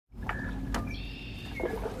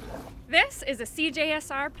This is a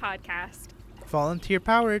CJSR podcast.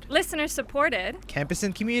 Volunteer-powered, Listener-supported, campus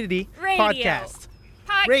and community Radio. podcast.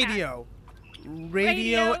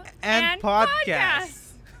 Radio and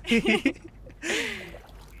podcast.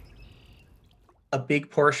 A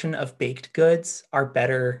big portion of baked goods are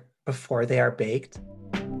better before they are baked.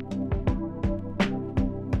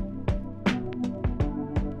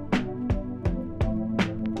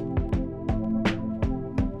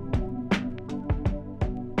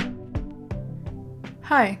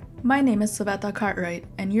 Hi, my name is Saveta Cartwright,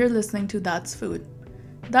 and you're listening to That's Food.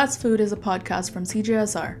 That's Food is a podcast from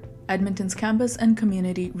CJSR, Edmonton's campus and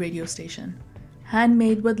community radio station.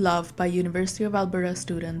 Handmade with love by University of Alberta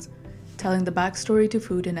students, telling the backstory to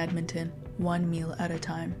food in Edmonton, one meal at a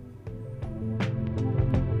time.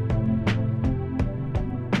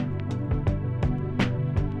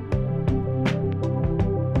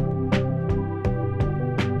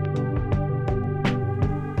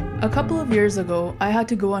 A couple of years ago, I had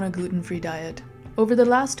to go on a gluten-free diet. Over the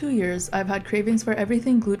last 2 years, I've had cravings for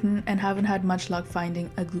everything gluten and haven't had much luck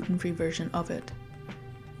finding a gluten-free version of it.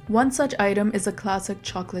 One such item is a classic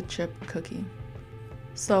chocolate chip cookie.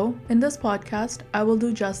 So, in this podcast, I will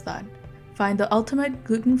do just that. Find the ultimate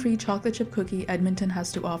gluten-free chocolate chip cookie Edmonton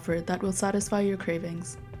has to offer that will satisfy your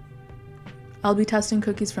cravings. I'll be testing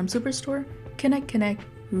cookies from Superstore, Connect,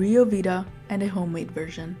 Rio Vita, and a homemade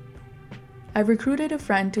version. I've recruited a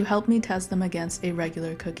friend to help me test them against a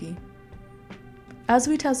regular cookie. As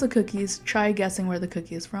we test the cookies, try guessing where the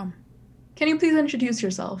cookie is from. Can you please introduce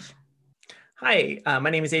yourself? Hi, my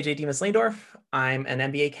name is AJ Dimas-Leindorf. I'm an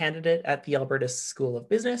MBA candidate at the Alberta School of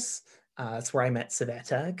Business. That's where I met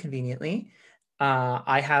Saveta, conveniently.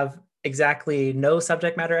 I have exactly no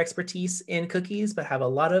subject matter expertise in cookies, but have a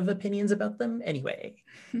lot of opinions about them anyway.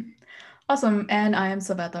 Awesome, and I am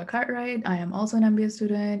Saveta Cartwright. I am also an MBA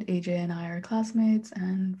student. AJ and I are classmates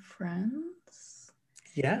and friends.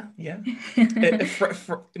 Yeah.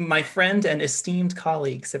 My friend and esteemed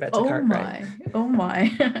colleague, Saveta Cartwright. Oh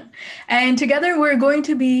my. And together we're going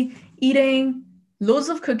to be eating loads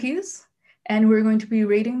of cookies, and we're going to be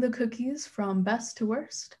rating the cookies from best to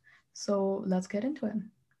worst. So let's get into it.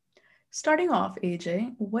 Starting off,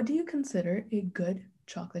 AJ, what do you consider a good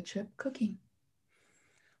chocolate chip cookie?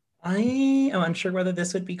 I am unsure whether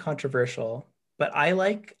this would be controversial, but I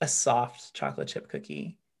like a soft chocolate chip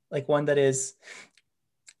cookie, like one that is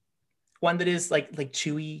like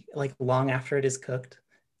chewy, like long after it is cooked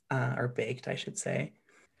or baked, I should say.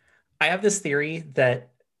 I have this theory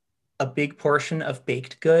that a big portion of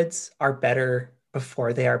baked goods are better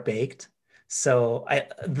before they are baked. So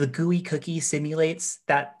the gooey cookie simulates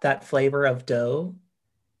that flavor of dough,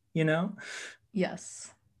 you know?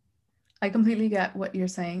 Yes. I completely get what you're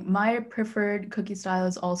saying. My preferred cookie style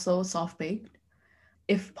is also soft baked.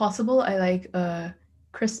 If possible, I like a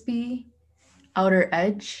crispy outer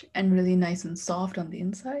edge and really nice and soft on the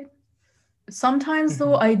inside. Sometimes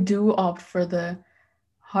though, I do opt for the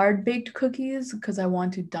hard baked cookies because I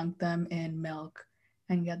want to dunk them in milk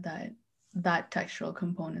and get that textural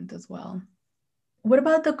component as well. What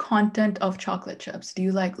about the content of chocolate chips? Do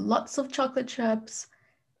you like lots of chocolate chips?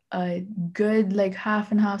 A good like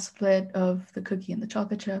half and half split of the cookie and the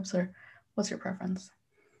chocolate chips, or what's your preference?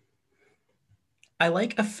 I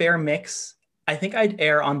like a fair mix. I think I'd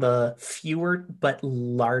err on the fewer but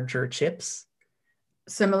larger chips.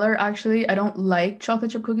 Similar, actually. I don't like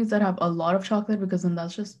chocolate chip cookies that have a lot of chocolate because then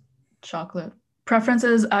that's just chocolate. Preference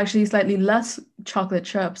is actually slightly less chocolate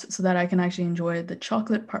chips so that I can actually enjoy the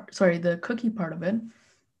the cookie part of it.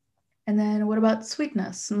 And then what about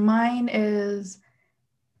sweetness? Mine is,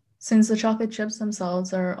 since the chocolate chips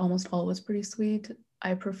themselves are almost always pretty sweet,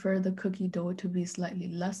 I prefer the cookie dough to be slightly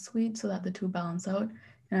less sweet so that the two balance out.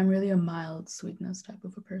 And I'm really a mild sweetness type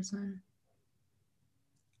of a person.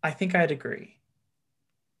 I think I'd agree.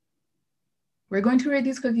 We're going to rate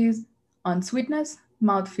these cookies on sweetness,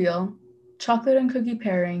 mouthfeel, chocolate and cookie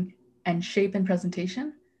pairing, and shape and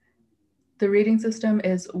presentation. The rating system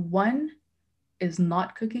is 1 is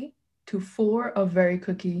not cookie to 4 a very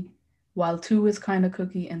cookie, while 2 is kind of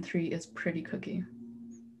cookie and 3 is pretty cookie.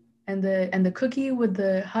 And the cookie with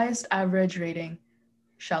the highest average rating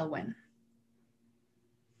shall win.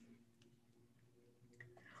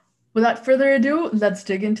 Without further ado, let's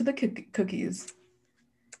dig into the cookies.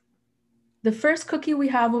 The first cookie we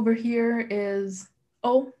have over here is,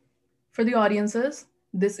 for the audiences,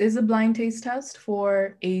 this is a blind taste test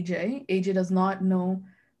for AJ. AJ does not know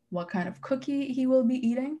what kind of cookie he will be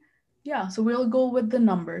eating. Yeah, so we'll go with the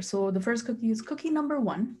number. So the first cookie is cookie number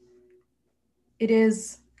 1. It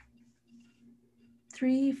is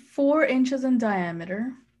 4 inches in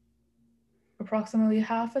diameter, approximately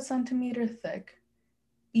half a centimeter thick,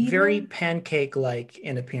 Very Even, pancake-like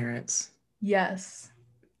in appearance. yes,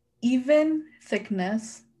 even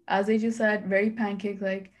thickness, as I just said, very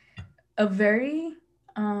pancake-like, a very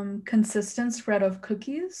consistent spread of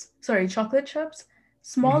chocolate chips,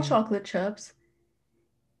 small Mhm. chocolate chips,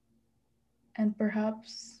 and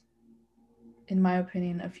perhaps, in my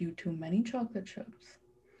opinion, a few too many chocolate chips.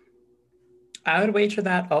 I would wager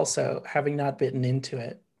that also, having not bitten into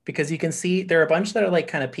it, because you can see there are a bunch that are like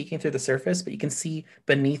kind of peeking through the surface, but you can see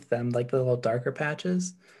beneath them like the little darker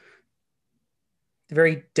patches.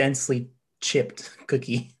 Very densely chipped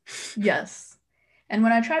cookie. Yes. And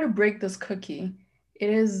when I try to break this cookie, it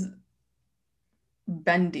is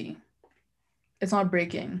bendy. It's not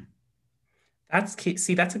breaking.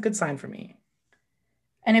 See, that's a good sign for me.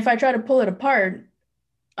 And if I try to pull it apart,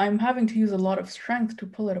 I'm having to use a lot of strength to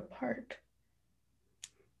pull it apart.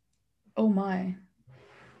 Oh my,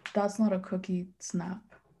 that's not a cookie snap.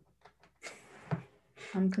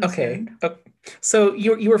 I'm Okay. concerned. So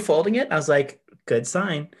you were folding it. I was like, good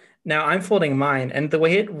sign. Now I'm folding mine, and the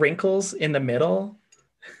way it wrinkles in the middle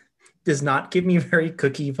does not give me very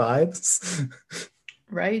cookie vibes.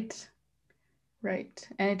 Right, right.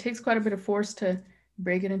 And it takes quite a bit of force to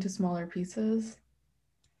break it into smaller pieces.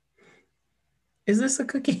 Is this a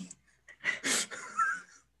cookie?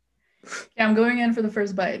 Yeah, I'm going in for the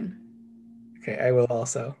first bite. Okay, I will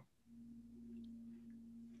also.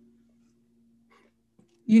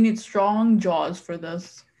 You need strong jaws for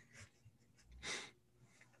this.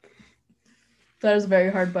 That is a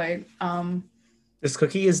very hard bite. This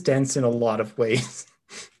cookie is dense in a lot of ways.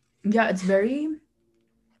 Yeah, it's very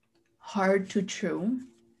hard to chew.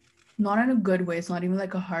 Not in a good way. It's not even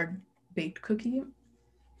like a hard baked cookie.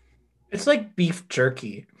 It's like beef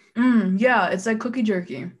jerky. Yeah, it's like cookie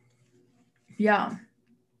jerky. Yeah.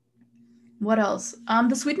 What else?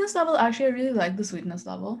 The sweetness level, actually, I really like the sweetness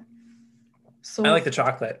level. So, I like the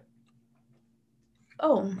chocolate.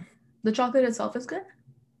 oh, the chocolate itself is good?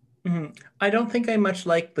 I don't think I much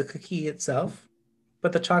like the cookie itself,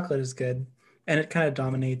 but the chocolate is good, and it kind of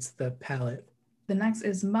dominates the palate. The next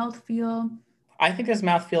is mouthfeel. I think this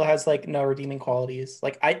mouthfeel has like no redeeming qualities.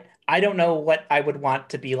 Like I don't know what I would want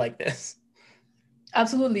to be like this.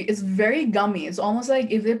 Absolutely. It's very gummy. It's almost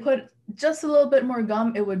like if they put just a little bit more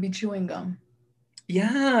gum, it would be chewing gum.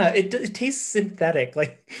 Yeah, it tastes synthetic.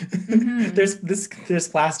 Like there's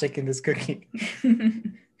plastic in this cookie.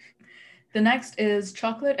 The next is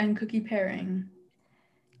chocolate and cookie pairing.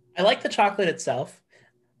 I like the chocolate itself.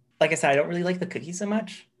 Like I said, I don't really like the cookie so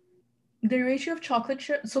much. The ratio of chocolate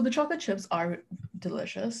chips, so the chocolate chips are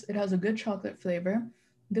delicious. It has a good chocolate flavor.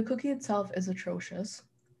 The cookie itself is atrocious.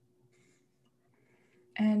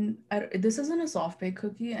 And this isn't a soft baked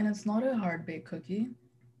cookie, and it's not a hard baked cookie.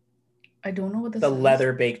 I don't know what this The is.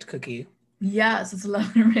 leather baked cookie. Yes, it's a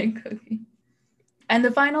leather baked cookie. And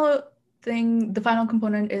the final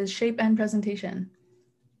component is shape and presentation.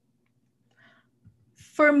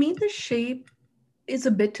 For me, the shape is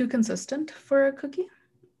a bit too consistent for a cookie,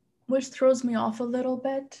 which throws me off a little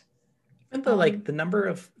bit. And the number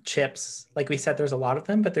of chips, like we said, there's a lot of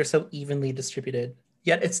them, but they're so evenly distributed.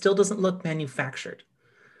 Yet it still doesn't look manufactured.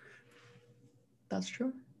 That's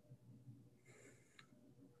true.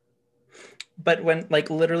 But when like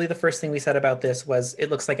literally the first thing we said about this was it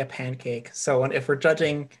looks like a pancake. So if we're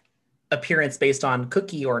judging appearance based on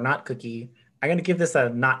cookie or not cookie, I'm going to give this a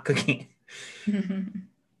not cookie.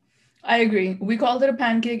 I agree. We called it a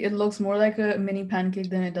pancake. It looks more like a mini pancake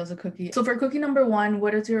than it does a cookie. So for cookie number 1,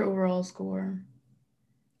 what is your overall score?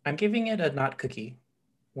 I'm giving it a not cookie.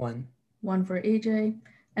 1. 1 for AJ.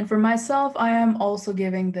 And for myself, I am also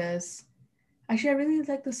giving this. Actually, I really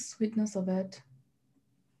like the sweetness of it.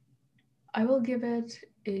 I will give it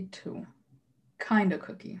a 2. Kind of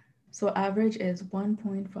cookie. So average is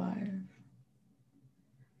 1.5.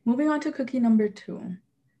 Moving on to cookie number 2.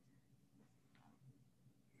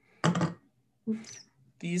 Oops.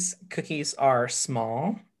 These cookies are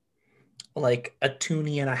small, like a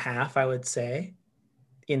toonie and a half, I would say,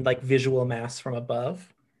 in like visual mass from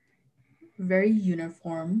above. Very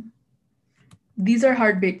uniform. These are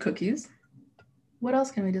hard-baked cookies. What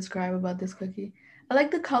else can we describe about this cookie? I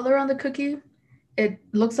like the color on the cookie. It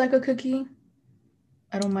looks like a cookie.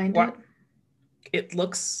 I don't mind it. It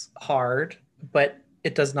looks hard, but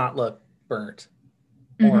it does not look burnt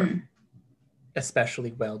or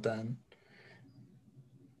especially well done.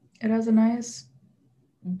 It has a nice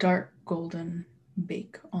dark golden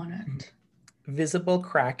bake on it. Visible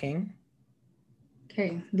cracking.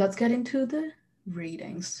 Okay, let's get into the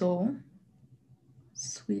rating. So,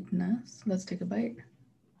 sweetness. Let's take a bite.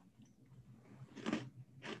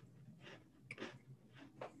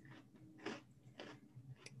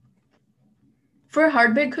 For a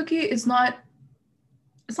hard baked cookie, it's not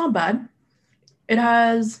bad. It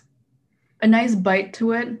has a nice bite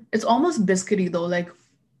to it. It's almost biscuity though, like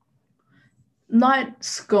not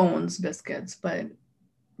scones biscuits, but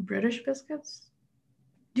British biscuits.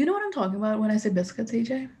 Do you know what I'm talking about when I say biscuits,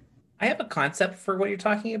 AJ? I have a concept for what you're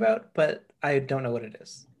talking about, but I don't know what it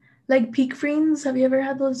is. Like Peak Friends. Have you ever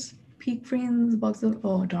had those Peak Friends box of?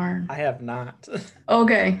 Oh darn. I have not.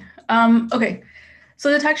 Okay. Okay.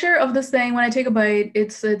 So the texture of this thing, when I take a bite,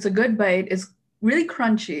 it's a good bite. It's really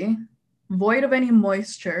crunchy, void of any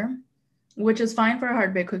moisture, which is fine for a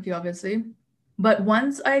hard baked cookie, obviously. But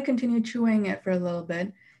once I continue chewing it for a little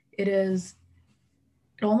bit, it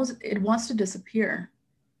wants to disappear.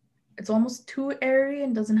 It's almost too airy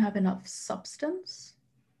and doesn't have enough substance.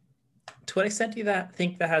 To what extent do you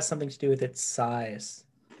think that has something to do with its size?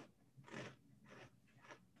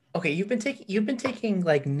 Okay, you've been taking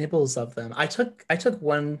like nibbles of them. I took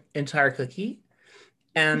one entire cookie,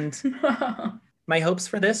 and my hopes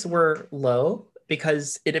for this were low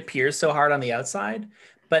because it appears so hard on the outside,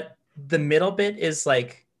 but the middle bit is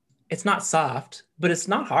like, it's not soft, but it's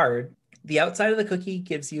not hard. The outside of the cookie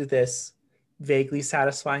gives you this vaguely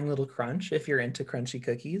satisfying little crunch if you're into crunchy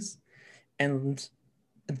cookies,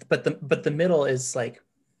 but the middle is like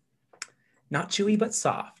not chewy but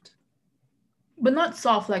soft. But not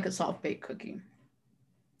soft like a soft baked cookie.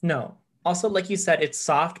 No. Also, like you said, it's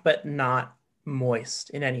soft but not moist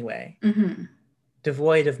in any way. Mm-hmm.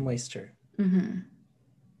 Devoid of moisture. Mm-hmm.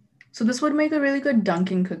 So this would make a really good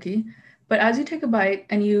dunking cookie. But as you take a bite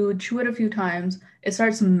and you chew it a few times, it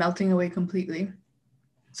starts melting away completely.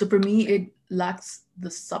 So for me, it lacks the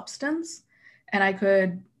substance. And I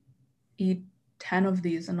could eat 10 of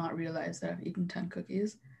these and not realize that I've eaten 10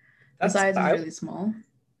 cookies. The size is really small.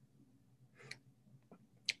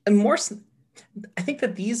 And more, I think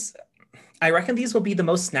that I reckon these will be the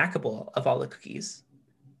most snackable of all the cookies,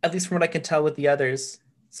 at least from what I can tell with the others.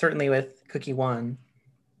 Certainly with cookie one,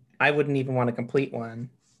 I wouldn't even want to complete one,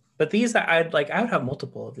 but these I would have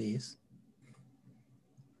multiple of these.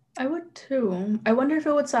 I would too. I wonder if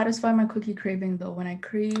it would satisfy my cookie craving though. When I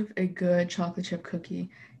crave a good chocolate chip cookie,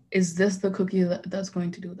 is this the cookie that's going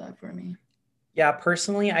to do that for me? Yeah,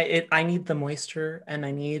 personally, I need the moisture and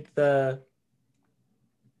I need the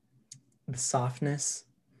softness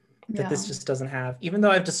that this just doesn't have. Even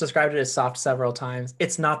though I've just described it as soft several times,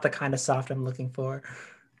 it's not the kind of soft I'm looking for.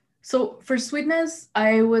 So for sweetness,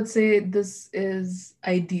 I would say this is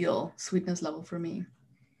ideal sweetness level for me.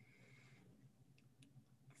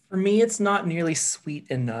 For me, it's not nearly sweet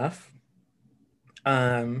enough.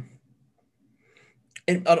 And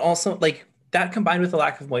also like that combined with the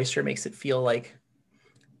lack of moisture makes it feel like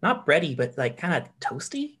not bready, but like kind of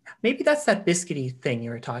toasty. Maybe that's that biscuity thing you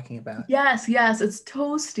were talking about. Yes, it's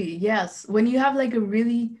toasty. Yes. When you have like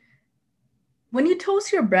when you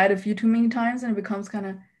toast your bread a few too many times and it becomes kind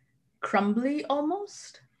of crumbly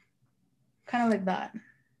almost. Kind of like that.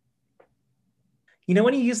 You know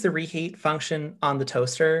when you use the reheat function on the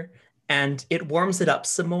toaster and it warms it up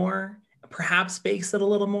some more, perhaps bakes it a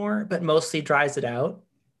little more, but mostly dries it out?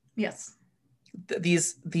 Yes.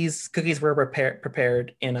 These cookies were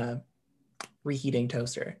prepared in a reheating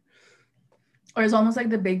toaster. Or it's almost like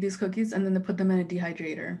they bake these cookies and then they put them in a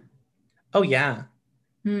dehydrator. Oh yeah.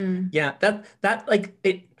 Yeah, that like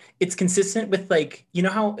it's consistent with like, you know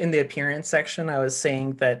how in the appearance section I was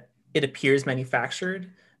saying that it appears manufactured?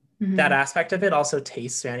 Mm-hmm. That aspect of it also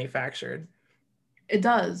tastes manufactured. It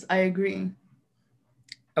does. I agree.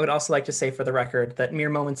 I would also like to say for the record that mere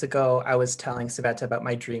moments ago, I was telling Savetta about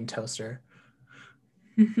my dream toaster.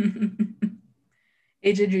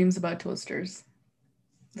 AJ dreams about toasters.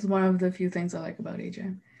 It's one of the few things I like about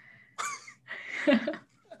AJ.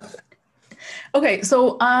 Okay,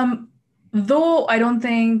 so though I don't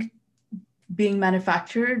think being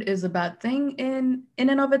manufactured is a bad thing in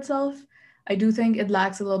and of itself, I do think it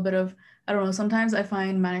lacks a little bit of, I don't know, sometimes I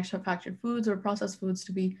find manufactured foods or processed foods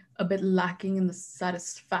to be a bit lacking in the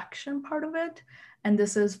satisfaction part of it. And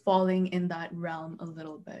this is falling in that realm a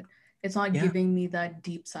little bit. It's not giving me that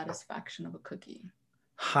deep satisfaction of a cookie.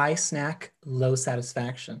 High snack, low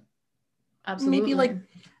satisfaction. Absolutely. Maybe like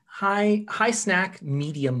high snack,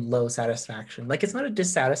 medium, low satisfaction. Like it's not a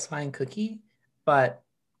dissatisfying cookie, but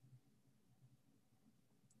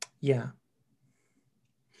yeah.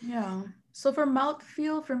 Yeah. So for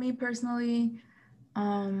mouthfeel, for me personally,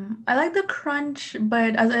 I like the crunch,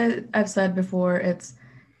 but as I've said before, it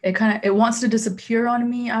wants to disappear on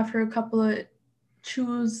me after a couple of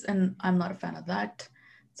chews, and I'm not a fan of that.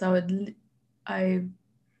 So I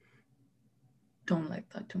don't like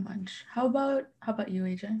that too much. How about you,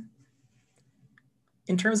 AJ?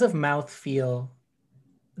 In terms of mouthfeel,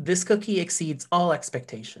 this cookie exceeds all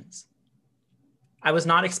expectations. I was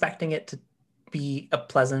not expecting it to be a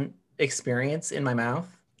pleasant experience in my mouth,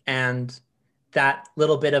 and that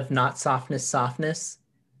little bit of not softness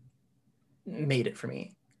made it for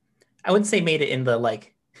me. I wouldn't say made it in the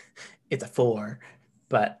like it's a 4,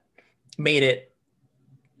 but made it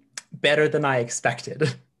better than I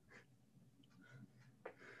expected.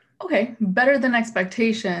 Okay, better than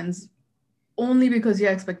expectations, only because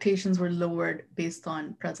your expectations were lowered based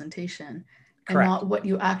on presentation. Correct. And not what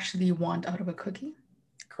you actually want out of a cookie?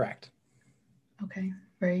 Correct. Okay,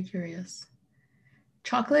 very curious.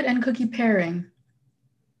 Chocolate and cookie pairing.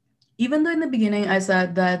 Even though in the beginning I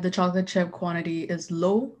said that the chocolate chip quantity is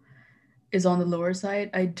on the lower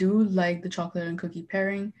side, I do like the chocolate and cookie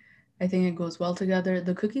pairing. I think it goes well together.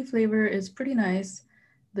 The cookie flavor is pretty nice.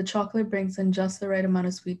 The chocolate brings in just the right amount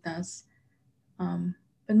of sweetness, but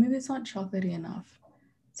maybe it's not chocolatey enough.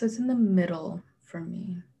 So it's in the middle for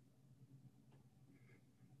me.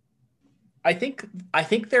 I think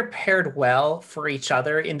they're paired well for each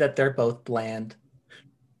other in that they're both bland.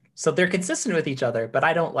 So they're consistent with each other, but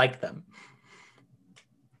I don't like them.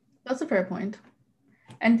 That's a fair point.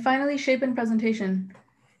 And finally, shape and presentation.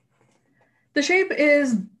 The shape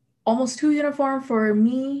is almost too uniform for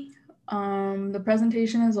me. The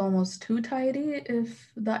presentation is almost too tidy,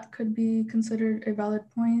 if that could be considered a valid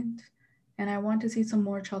point. And I want to see some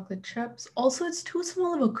more chocolate chips. Also, it's too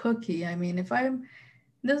small of a cookie. I mean,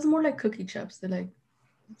 this is more like cookie chips. They're like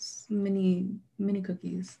mini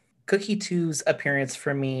cookies. Cookie 2's appearance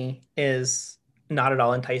for me is not at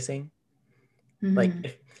all enticing. Mm-hmm.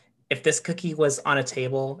 Like if this cookie was on a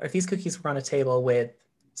table, or if these cookies were on a table with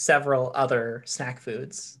several other snack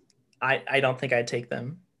foods, I don't think I'd take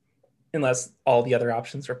them unless all the other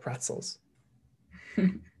options were pretzels.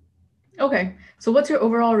 Okay, so what's your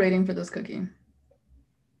overall rating for this cookie?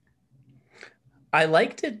 I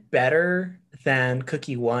liked it better than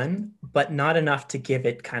cookie 1, but not enough to give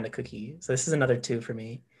it kind of cookie. So this is another 2 for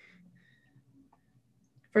me.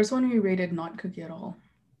 First one we rated not cookie at all.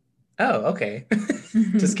 Oh, okay.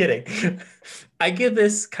 Just kidding. I give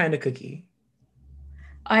this kind of cookie.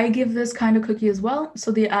 I give this kind of cookie as well.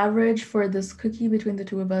 So the average for this cookie between the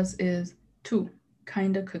two of us is 2,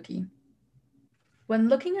 kind of cookie. When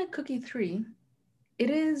looking at cookie 3, it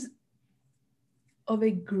is of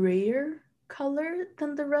a grayer color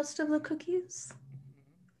than the rest of the cookies.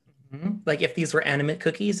 Mm-hmm. Like if these were animate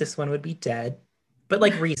cookies, this one would be dead, but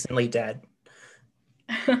like recently dead.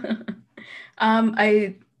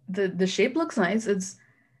 The shape looks nice. It's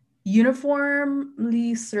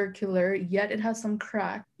uniformly circular, yet it has some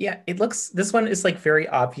crack. Yeah, this one is like very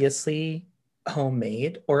obviously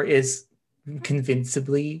homemade, or is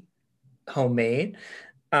convincingly homemade.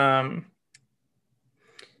 It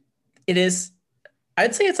is,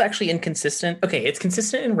 I'd say it's actually inconsistent. Okay, it's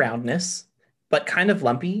consistent in roundness, but kind of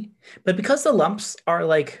lumpy. But because the lumps are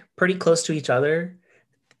like pretty close to each other,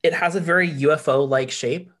 it has a very UFO-like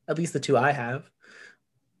shape, at least the 2 I have.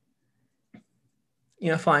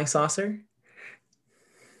 Flying saucer.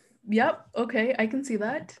 Yep. Okay, I can see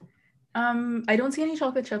that. I don't see any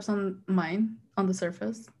chocolate chips on mine on the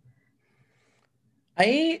surface.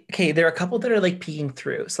 There are a couple that are like peeking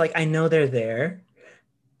through. So like I know they're there.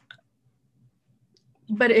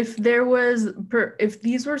 But if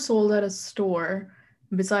these were sold at a store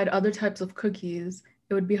beside other types of cookies,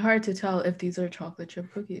 it would be hard to tell if these are chocolate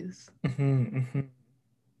chip cookies.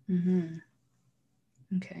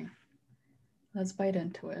 Okay. Let's bite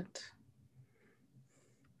into it.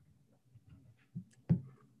 So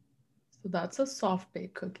that's a soft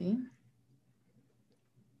baked cookie.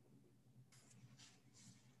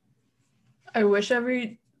 I wish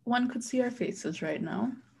everyone could see our faces right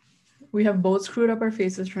now. We have both screwed up our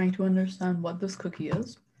faces trying to understand what this cookie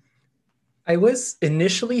is. I was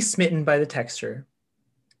initially smitten by the texture.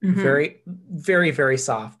 Mm-hmm. Very, very, very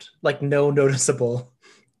soft. Like no noticeable.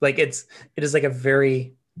 Like it is like a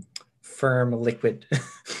very firm liquid.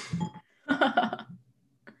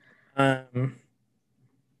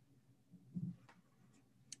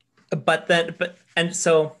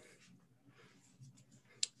 So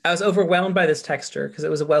I was overwhelmed by this texture because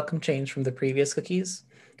it was a welcome change from the previous cookies.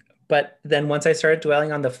 But then once I started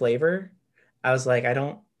dwelling on the flavor, I was like, I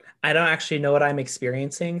don't actually know what I'm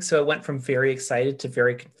experiencing. So it went from very excited to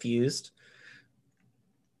very confused.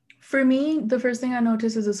 For me, the first thing I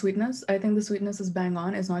noticed is the sweetness. I think the sweetness is bang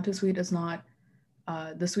on. It's not too sweet. It's not,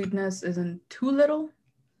 the sweetness isn't too little.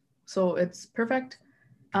 So it's perfect.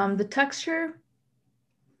 The texture,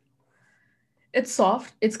 it's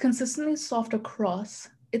soft. It's consistently soft across.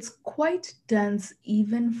 It's quite dense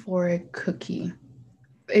even for a cookie.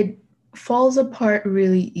 It falls apart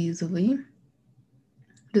really easily.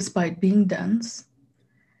 despite being dense.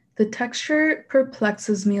 The texture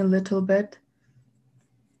perplexes me a little bit.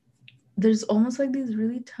 There's almost like these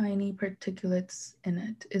really tiny particulates in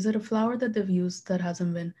it. Is it a flour that they've used that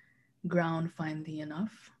hasn't been ground finely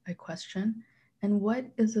enough? I question. And what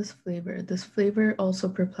is this flavor? This flavor also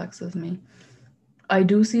perplexes me. I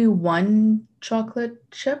do see one chocolate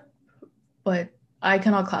chip, but I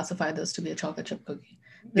cannot classify this to be a chocolate chip cookie.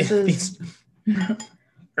 This is... I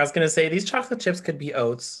was going to say, these chocolate chips could be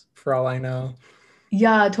oats, for all I know.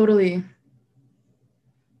 Yeah, totally.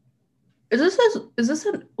 Is this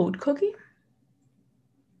an oat cookie?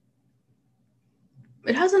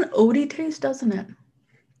 It has an oaty taste, doesn't it?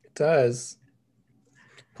 It does.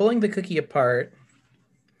 Pulling the cookie apart,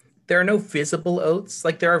 there are no visible oats.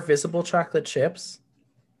 Like, there are visible chocolate chips.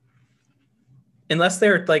 Unless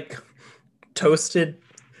they're like toasted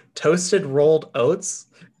rolled oats.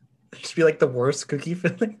 It should be like the worst cookie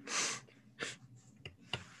filling.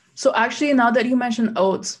 So actually, now that you mention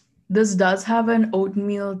oats, this does have an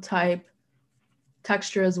oatmeal type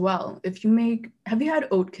texture as well. Have you had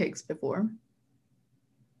oat cakes before?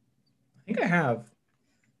 I think I have.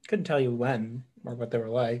 Couldn't tell you when or what they were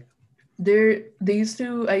like. I used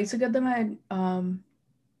to get them at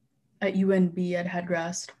UNB at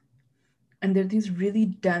Headrest, and they're these really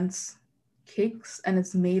dense cakes, and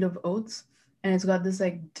it's made of oats, and it's got this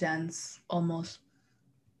like dense, almost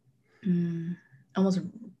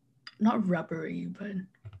not rubbery, but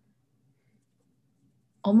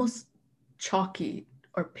almost chalky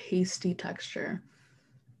or pasty texture.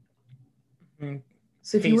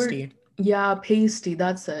 So if pasty. Pasty,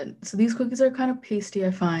 that's it. So these cookies are kind of pasty,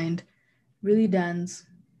 I find. Really dense.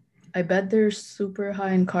 I bet they're super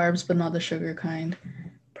high in carbs, but not the sugar kind.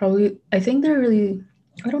 Probably, I think they're really,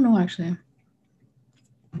 I don't know actually.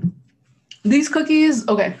 These cookies,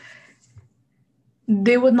 okay.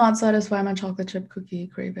 They would not satisfy my chocolate chip cookie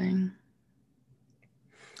craving.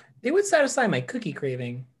 They would satisfy my cookie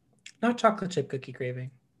craving, not chocolate chip cookie craving.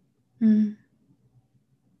 Mm.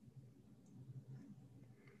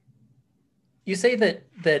 You say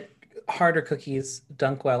that harder cookies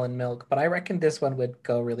dunk well in milk, but I reckon this one would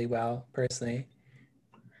go really well, personally.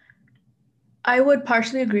 I would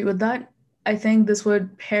partially agree with that. I think this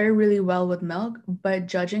would pair really well with milk, but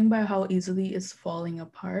judging by how easily it's falling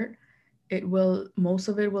apart, most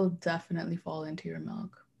of it will definitely fall into your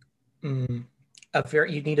milk.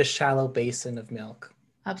 You need a shallow basin of milk.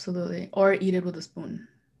 Absolutely. Or eat it with a spoon,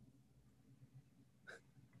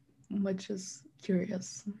 which is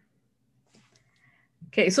curious.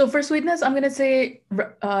 Okay, so for sweetness, I'm going to say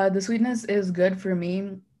the sweetness is good for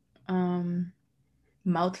me.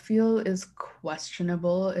 Mouthfeel is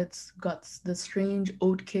questionable. It's got the strange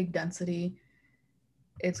oat cake density.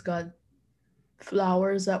 It's got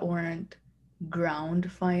flours that weren't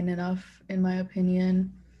ground fine enough, in my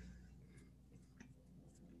opinion.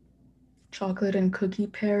 Chocolate and cookie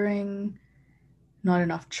pairing, not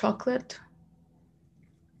enough chocolate.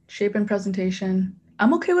 Shape and presentation.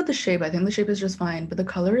 I'm okay with the shape. I think the shape is just fine, but the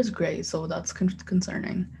color is gray, so that's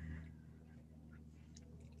concerning.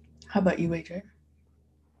 How about you, AJ?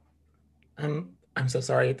 I'm so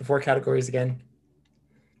sorry. The 4 categories again.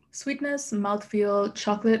 Sweetness, mouthfeel,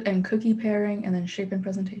 chocolate and cookie pairing, and then shape and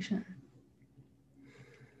presentation.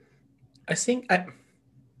 I think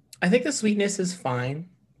the sweetness is fine.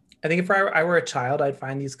 I think if I were a child, I'd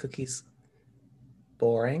find these cookies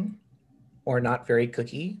boring or not very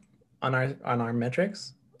cookie on our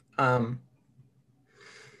metrics.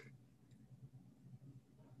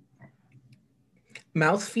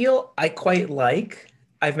 Mouthfeel, I quite like.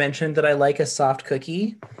 I've mentioned that I like a soft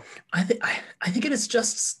cookie. I think it is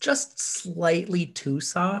just slightly too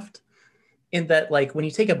soft in that, like, when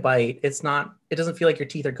you take a bite, it doesn't feel like your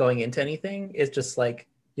teeth are going into anything. It's just like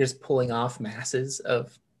you're just pulling off masses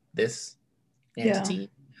of this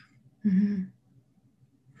entity. Yeah. Mm-hmm.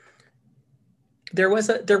 There was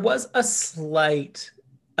a slight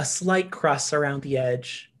crust around the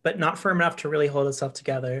edge, but not firm enough to really hold itself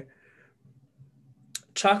together.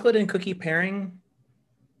 Chocolate and cookie pairing.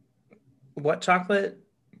 What chocolate?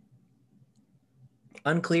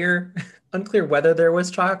 Unclear whether there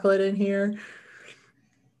was chocolate in here.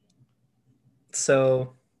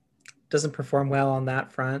 So doesn't perform well on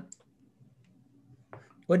that front.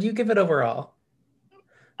 What do you give it overall?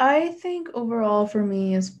 I think overall for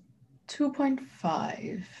me is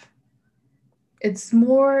 2.5. It's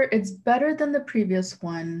better than the previous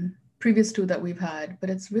two that we've had, but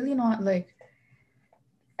it's really not like,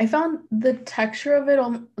 I found the texture of it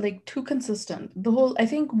like too consistent. I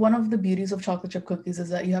think one of the beauties of chocolate chip cookies is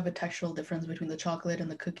that you have a textural difference between the chocolate and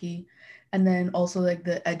the cookie, and then also like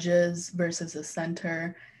the edges versus the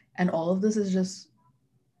center, and all of this is just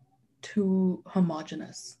too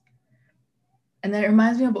homogenous. And then it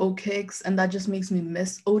reminds me of oatcakes, and that just makes me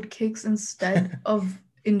miss oatcakes instead of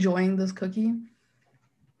enjoying this cookie.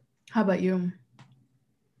 How about you?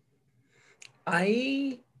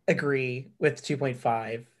 I agree with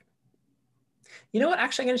 2.5. You know what?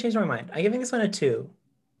 Actually, I'm going to change my mind. I'm giving this one a 2.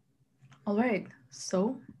 All right.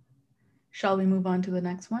 So, shall we move on to the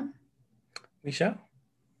next one? We shall.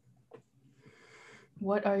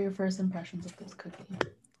 What are your first impressions of this cookie?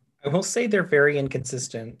 I will say they're very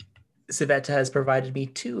inconsistent. Civetta has provided me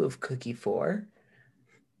 2 of cookie 4.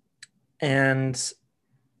 And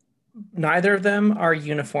neither of them are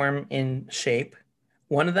uniform in shape.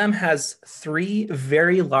 One of them has 3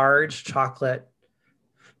 very large chocolate,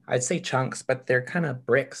 I'd say chunks, but they're kind of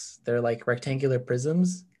bricks. They're like rectangular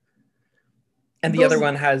prisms. And the other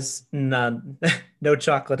one has none. No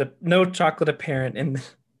chocolate apparent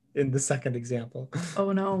in the second example.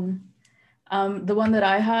 Oh no. The one that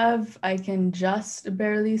I have, I can just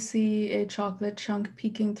barely see a chocolate chunk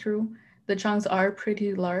peeking through. The chunks are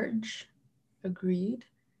pretty large. Agreed.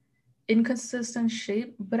 Inconsistent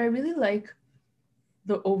shape, but I really like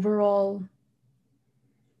the overall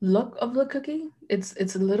look of the cookie.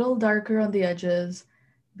 It's a little darker on the edges,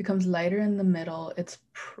 becomes lighter in the middle. It's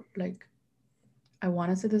like, I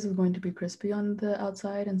want to say this is going to be crispy on the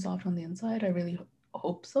outside and soft on the inside. I really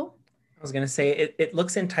hope so. I was going to say it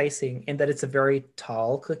looks enticing in that it's a very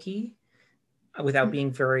tall cookie without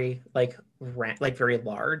being very like very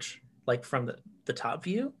large, like from the top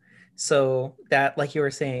view. So that, like you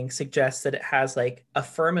were saying, suggests that it has like a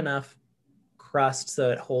firm enough crust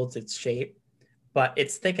so it holds its shape, but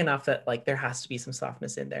it's thick enough that like there has to be some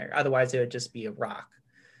softness in there. Otherwise it would just be a rock.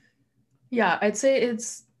 Yeah, I'd say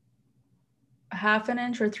it's 1/2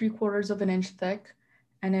 inch or 3/4 of an inch thick,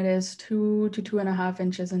 and it is 2 to 2.5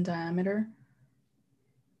 inches in diameter.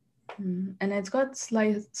 And it's got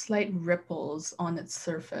slight ripples on its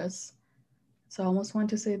surface. So I almost want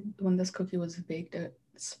to say when this cookie was baked, it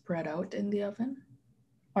spread out in the oven.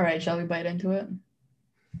 All right, shall we bite into it?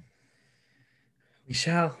 We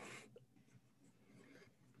shall.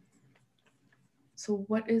 So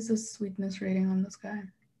what is the sweetness rating on this guy?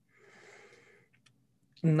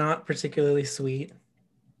 Not particularly sweet.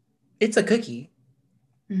 It's a cookie.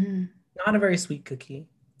 Mm-hmm. Not a very sweet cookie.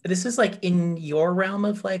 This is like in your realm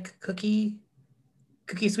of like cookie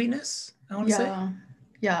sweetness, I want to say.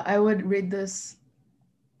 Yeah, I would rate this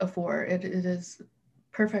a 4. It is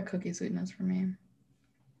perfect cookie sweetness for me,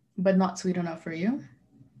 but not sweet enough for you.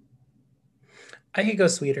 I could go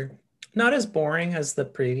sweeter. Not as boring as the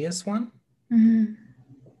previous one. Mm-hmm.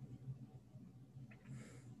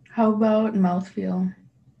 How about mouthfeel?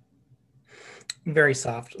 Very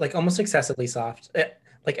soft, like almost excessively soft.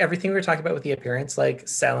 Like everything we were talking about with the appearance, like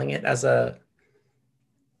selling it as a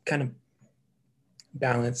kind of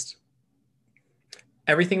balanced.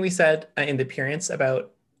 Everything we said in the appearance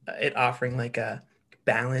about it offering like a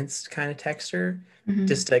balanced kind of texture,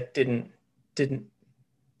 just like didn't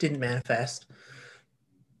manifest.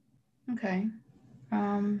 Okay.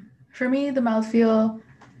 For me, the mouthfeel,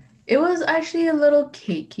 it was actually a little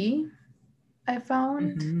cakey, I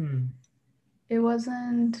found. Mm-hmm. It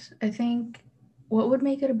wasn't, I think, what would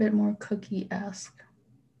make it a bit more cookie-esque?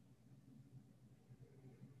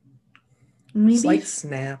 Maybe slight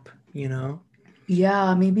snap, you know?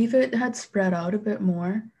 Yeah, maybe if it had spread out a bit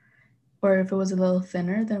more, or if it was a little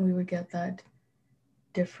thinner, then we would get that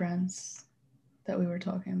difference that we were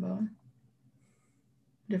talking about.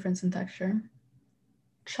 Difference in texture.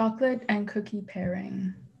 Chocolate and cookie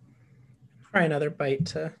pairing. Try another bite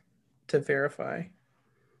to verify.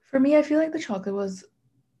 For me, I feel like the chocolate was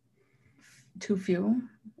too few.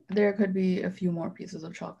 There could be a few more pieces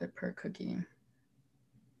of chocolate per cookie.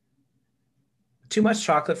 Too much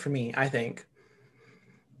chocolate for me, I think.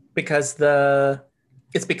 Because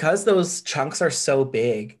it's because those chunks are so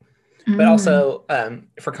big. But also,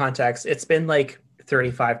 for context, it's been like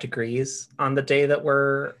 35 degrees on the day that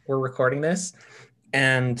we're recording this,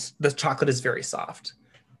 and the chocolate is very soft.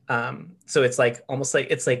 So it's like almost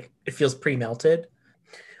like it feels pre-melted.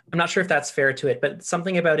 I'm not sure if that's fair to it, but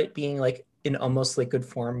something about it being like in almost liquid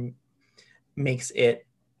form makes it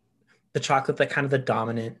the chocolate the kind of the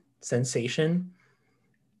dominant sensation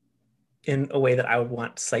in a way that I would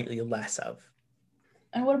want slightly less of.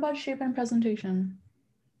 And what about shape and presentation?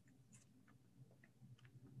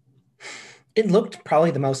 It looked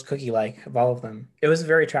probably the most cookie-like of all of them. It was a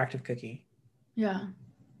very attractive cookie. Yeah.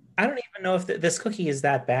 I don't even know if this cookie is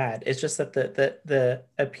that bad. It's just that the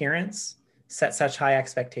appearance set such high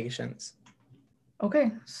expectations.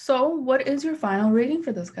 Okay, so what is your final rating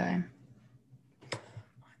for this guy?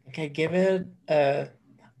 Okay, give it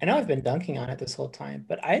I know I've been dunking on it this whole time,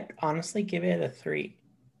 but I'd honestly give it a 3.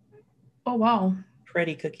 Oh, wow.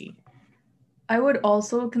 Pretty cookie. I would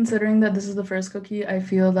also, considering that this is the first cookie, I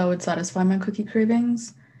feel that would satisfy my cookie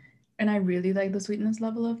cravings. And I really like the sweetness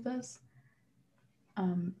level of this.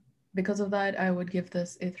 Because of that, I would give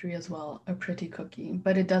this a 3 as well, a pretty cookie.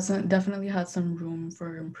 But it definitely has some room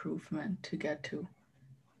for improvement to get to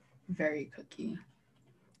very cookie.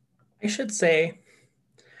 I should say,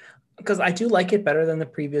 because I do like it better than the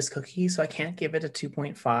previous cookie, so I can't give it a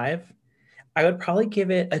 2.5. I would probably give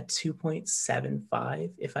it a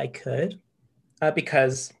 2.75 if I could,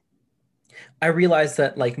 because I realized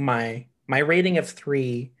that like my rating of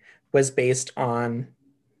 3 was based on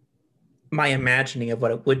my imagining of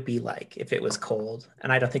what it would be like if it was cold,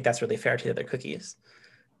 and I don't think that's really fair to the other cookies.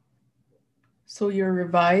 So your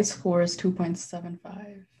revised score is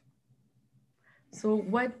 2.75. So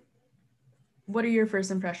what are your first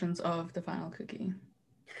impressions of the final cookie?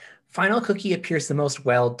 Final cookie appears the most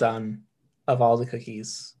well done of all the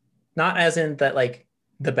cookies. Not as in that like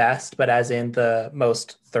the best, but as in the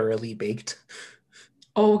most thoroughly baked.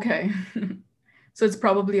 Oh, okay. So it's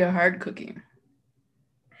probably a hard cookie.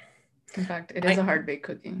 In fact, it is a hard baked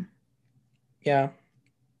cookie. Yeah.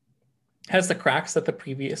 Has the cracks that the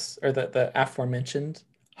previous or the aforementioned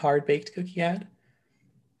hard baked cookie had.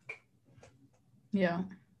 Yeah.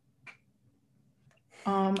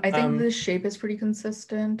 I think the shape is pretty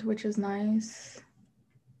consistent, which is nice.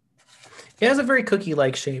 It has a very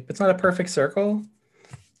cookie-like shape. It's not a perfect circle.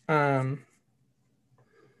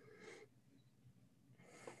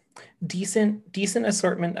 Decent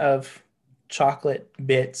assortment of chocolate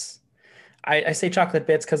bits. I say chocolate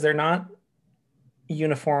bits because they're not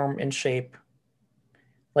uniform in shape.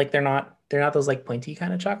 Like they're not those like pointy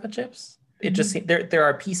kind of chocolate chips. It just there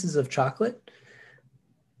are pieces of chocolate.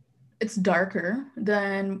 It's darker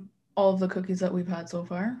than all of the cookies that we've had so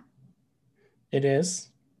far. It is,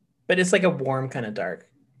 but it's like a warm kind of dark.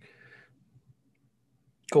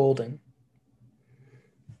 Golden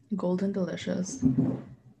delicious.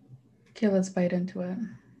 Okay, let's bite into it.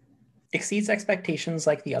 Exceeds expectations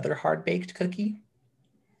like the other hard-baked cookie.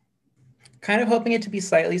 Kind of hoping it to be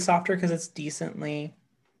slightly softer because it's decently,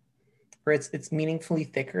 or it's meaningfully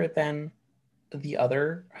thicker than the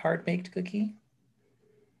other hard-baked cookie.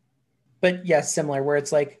 But yes, similar, where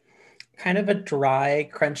it's like kind of a dry,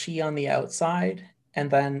 crunchy on the outside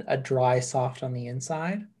and then a dry, soft on the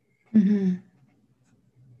inside. Mm-hmm.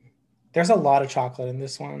 There's a lot of chocolate in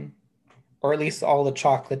this one, or at least all the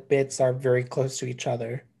chocolate bits are very close to each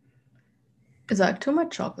other. Is that too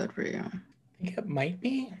much chocolate for you? I think it might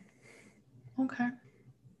be. Okay.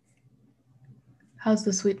 How's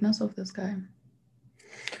the sweetness of this guy?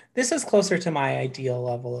 This is closer to my ideal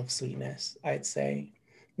level of sweetness, I'd say.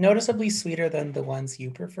 Noticeably sweeter than the ones you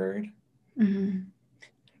preferred. Mm-hmm.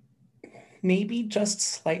 Maybe just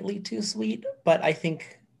slightly too sweet, but I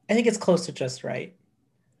think it's close to just right.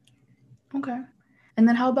 Okay. And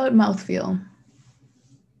then how about mouthfeel?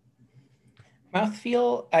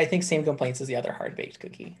 Mouthfeel, I think same complaints as the other hard-baked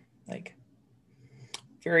cookie. Like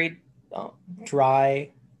very dry,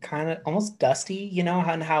 kind of almost dusty, you know,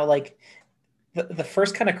 and how like the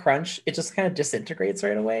first kind of crunch, it just kind of disintegrates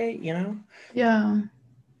right away, you know? Yeah.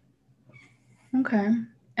 Okay.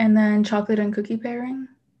 And then chocolate and cookie pairing?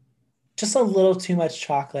 Just a little too much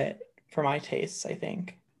chocolate for my tastes, I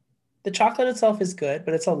think. The chocolate itself is good,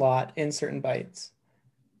 but it's a lot in certain bites.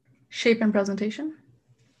 Shape and presentation?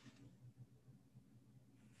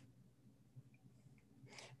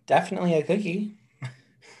 Definitely a cookie.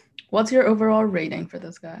 What's your overall rating for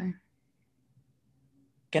this guy?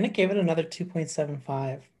 Gonna give it another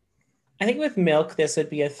 2.75. I think with milk, this would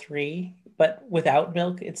be a 3, but without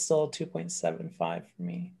milk, it's still a 2.75 for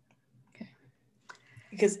me. Okay.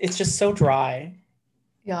 Because it's just so dry.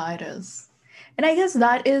 Yeah, it is. And I guess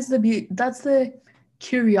that is that's the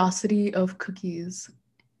curiosity of cookies.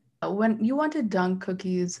 When you want to dunk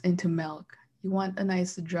cookies into milk, you want a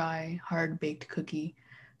nice, dry, hard-baked cookie.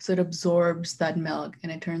 So it absorbs that milk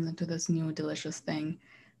and it turns into this new delicious thing.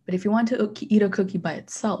 But if you want to eat a cookie by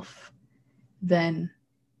itself, then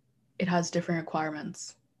it has different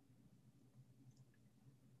requirements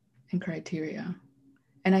and criteria.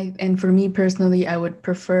 And for me personally, I would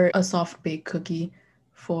prefer a soft baked cookie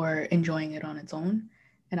for enjoying it on its own.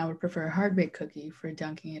 And I would prefer a hard baked cookie for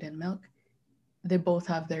dunking it in milk. They both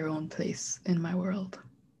have their own place in my world.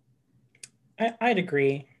 I'd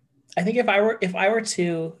agree. I think if I were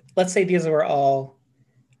to, let's say these were all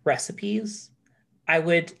recipes, I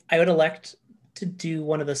would elect to do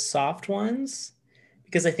one of the soft ones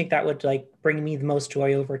because I think that would like bring me the most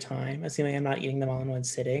joy over time, assuming I'm not eating them all in one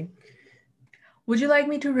sitting. Would you like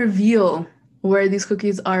me to reveal where these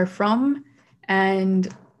cookies are from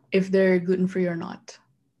and if they're gluten-free or not.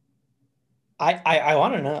 I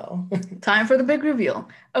want to know. Time for the big reveal.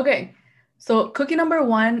 Okay, so cookie number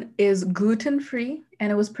 1 is gluten-free,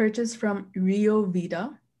 and it was purchased from Rio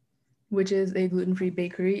Vida, which is a gluten-free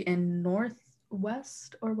bakery in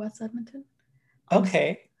Northwest or West Edmonton.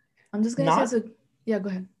 Okay. I'm just gonna say yeah, go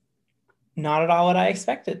ahead. Not at all what I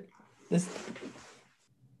expected.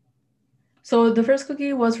 So the first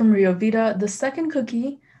cookie was from Rio Vida. The second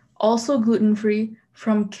cookie, also gluten-free,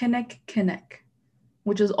 from Kinnick,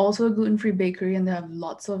 which is also a gluten-free bakery, and they have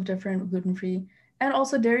lots of different gluten-free and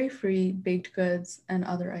also dairy-free baked goods and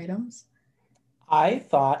other items. I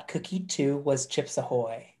thought cookie 2 was Chips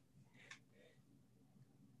Ahoy.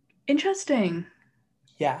 Interesting.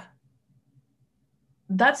 Yeah.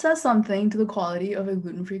 That says something to the quality of a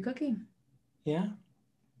gluten-free cookie. Yeah.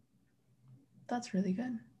 That's really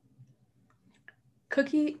good.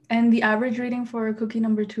 Cookie, and the average rating for cookie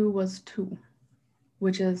number 2 was 2,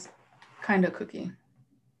 which is kind of cookie.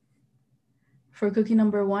 For cookie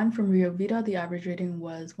number 1 from Rio Vida, the average rating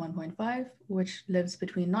was 1.5, which lives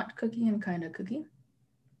between not cookie and kind of cookie.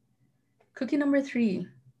 Cookie number 3.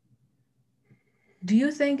 Do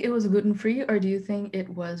you think it was gluten-free or do you think it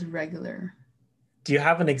was regular? Do you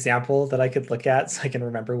have an example that I could look at so I can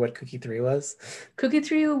remember what cookie 3 was? Cookie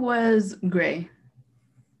 3 was gray.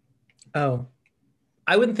 Oh.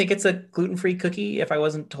 I wouldn't think it's a gluten-free cookie if I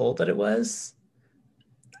wasn't told that it was.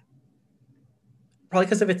 Probably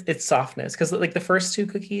because of its softness. Because like the first 2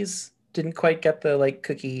 cookies didn't quite get the like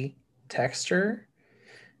cookie texture,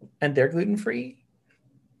 and they're gluten-free.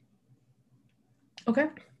 Okay.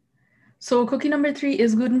 So cookie number 3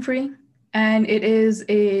 is gluten-free, and it is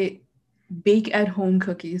a bake-at-home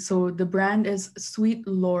cookie. So the brand is Sweet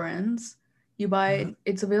Lawrence. You buy it,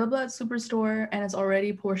 it's available at Superstore, and it's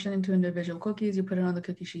already portioned into individual cookies. You put it on the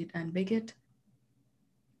cookie sheet and bake it.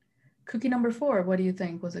 Cookie number 4, what do you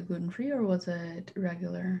think? Was it gluten-free or was it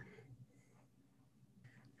regular?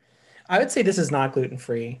 I would say this is not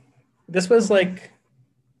gluten-free. This was like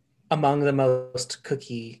among the most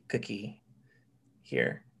cookie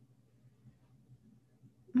here.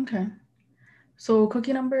 Okay. So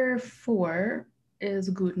cookie number 4 is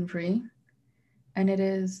gluten-free, and it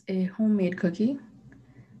is a homemade cookie.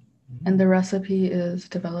 And the recipe is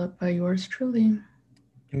developed by yours truly.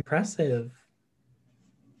 Impressive.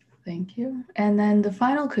 Thank you. And then the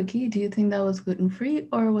final cookie, do you think that was gluten-free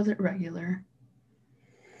or was it regular?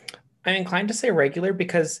 I'm inclined to say regular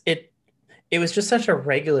because it was just such a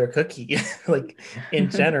regular cookie, like in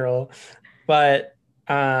general. But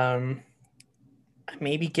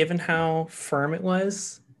maybe given how firm it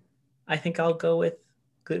was, I think I'll go with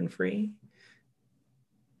gluten-free.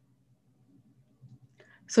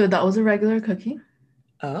 So that was a regular cookie.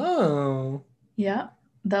 Oh. Yeah,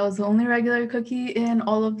 that was the only regular cookie in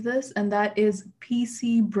all of this, and that is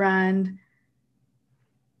PC brand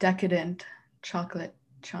Decadent Chocolate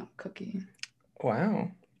Chunk Cookie. Wow.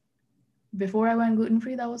 Before I went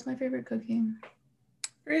gluten-free, that was my favorite cookie.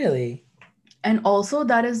 Really? And also,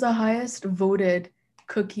 that is the highest voted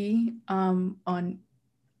cookie on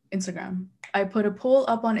Instagram. I put a poll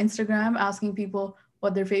up on Instagram asking people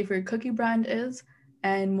what their favorite cookie brand is,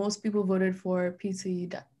 and most people voted for PC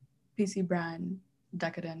brand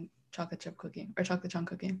Decadent Chocolate Chip Cookie or Chocolate Chunk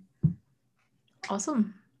Cookie.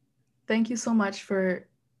 Awesome. Thank you so much for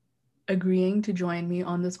agreeing to join me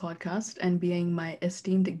on this podcast and being my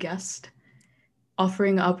esteemed guest,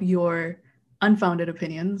 offering up your unfounded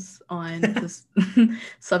opinions on this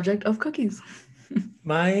subject of cookies.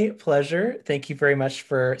 My pleasure. Thank you very much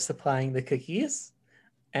for supplying the cookies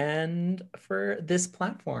and for this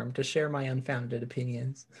platform to share my unfounded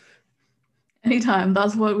opinions. Anytime.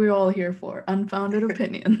 That's what we're all here for. Unfounded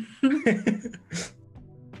opinion.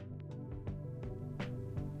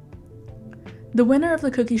 The winner of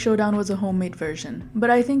the Cookie Showdown was a homemade version, but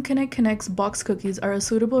I think Kinnick's box cookies are a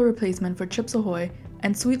suitable replacement for Chips Ahoy,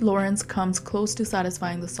 and Sweet Lawrence comes close to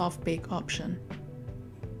satisfying the soft bake option.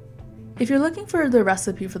 If you're looking for the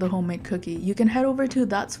recipe for the homemade cookie, you can head over to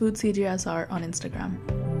That's Food CJSR on Instagram.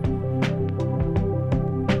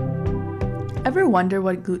 Ever wonder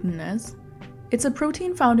what gluten is? It's a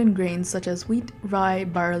protein found in grains such as wheat, rye,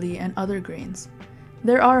 barley, and other grains.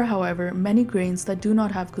 There are, however, many grains that do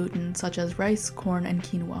not have gluten, such as rice, corn, and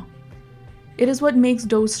quinoa. It is what makes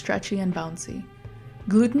dough stretchy and bouncy.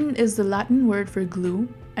 Gluten is the Latin word for glue,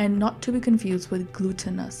 and not to be confused with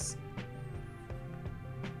glutinous.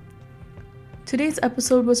 Today's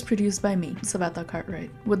episode was produced by me, Savannah Cartwright,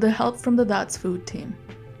 with the help from the That's Food team.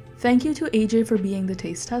 Thank you to AJ for being the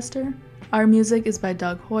taste tester. Our music is by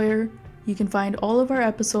Doug Hoyer. You can find all of our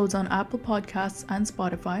episodes on Apple Podcasts and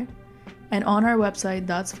Spotify. and on our website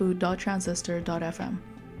that'sfood.transistor.fm.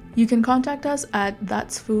 You can contact us at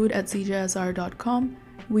that'sfood@cjsr.com.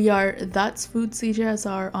 We are That's Food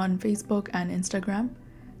CJSR on Facebook and Instagram.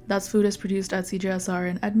 That's Food is produced at CJSR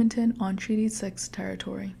in Edmonton on Treaty 6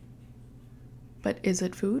 territory. But is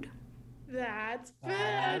it food? That's food.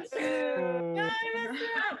 That's food. No, I messed it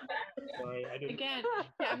up. Sorry, I didn't. Again,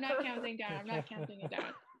 yeah, I'm not counting down. I'm not counting it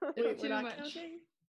down. Wait, Too we're not much. counting?